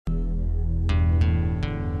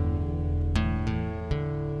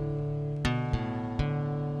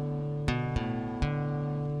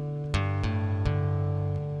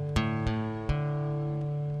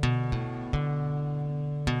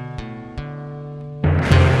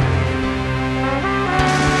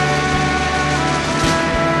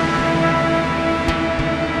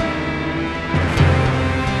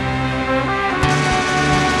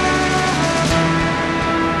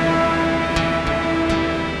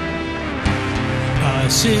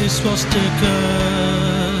see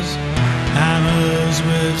swastikas, hammers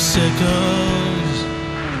with sickles,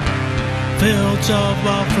 fields of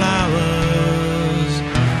wildflowers,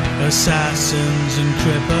 assassins and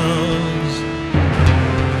cripples.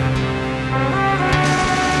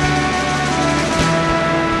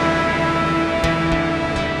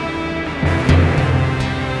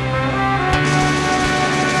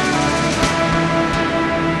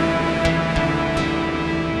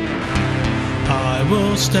 I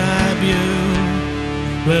will stab you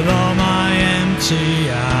with all my empty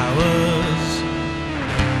hours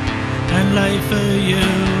and lay for you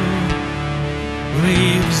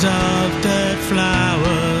wreaths of dead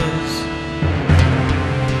flowers.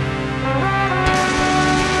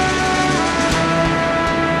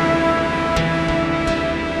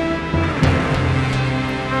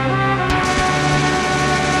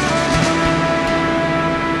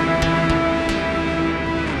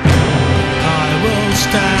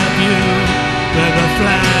 Stab you with a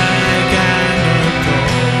flag and a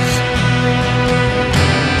cause.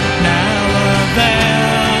 Now we're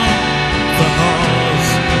there for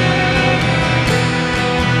horse.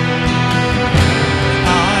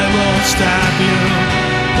 I will stab you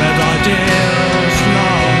with ideals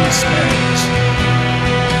long spent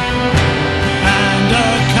and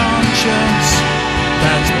a conscience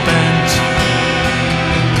that's bent.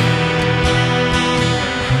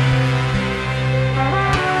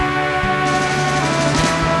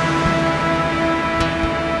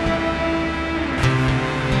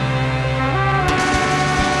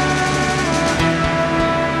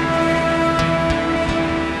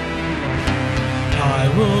 I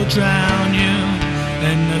will drown you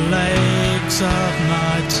in the lakes of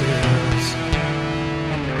my tears.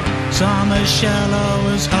 Some as shallow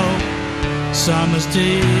as hope, some as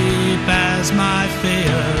deep as my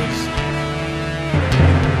fears.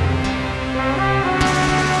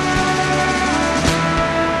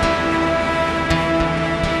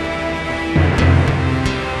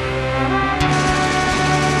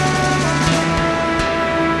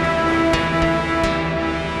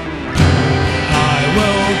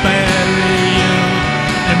 Bury you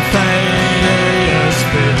in failures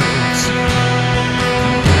fields,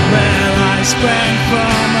 where I sprang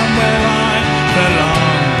from and where I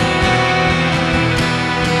belong.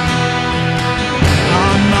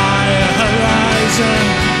 On my horizon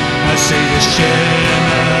I see the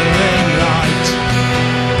shimmering light,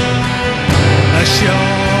 as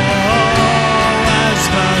sure as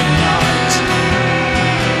the night.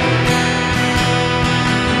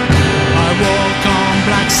 I walk on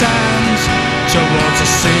black sands towards a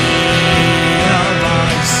sea of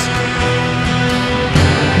ice.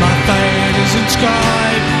 My fate is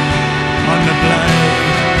inscribed on the blade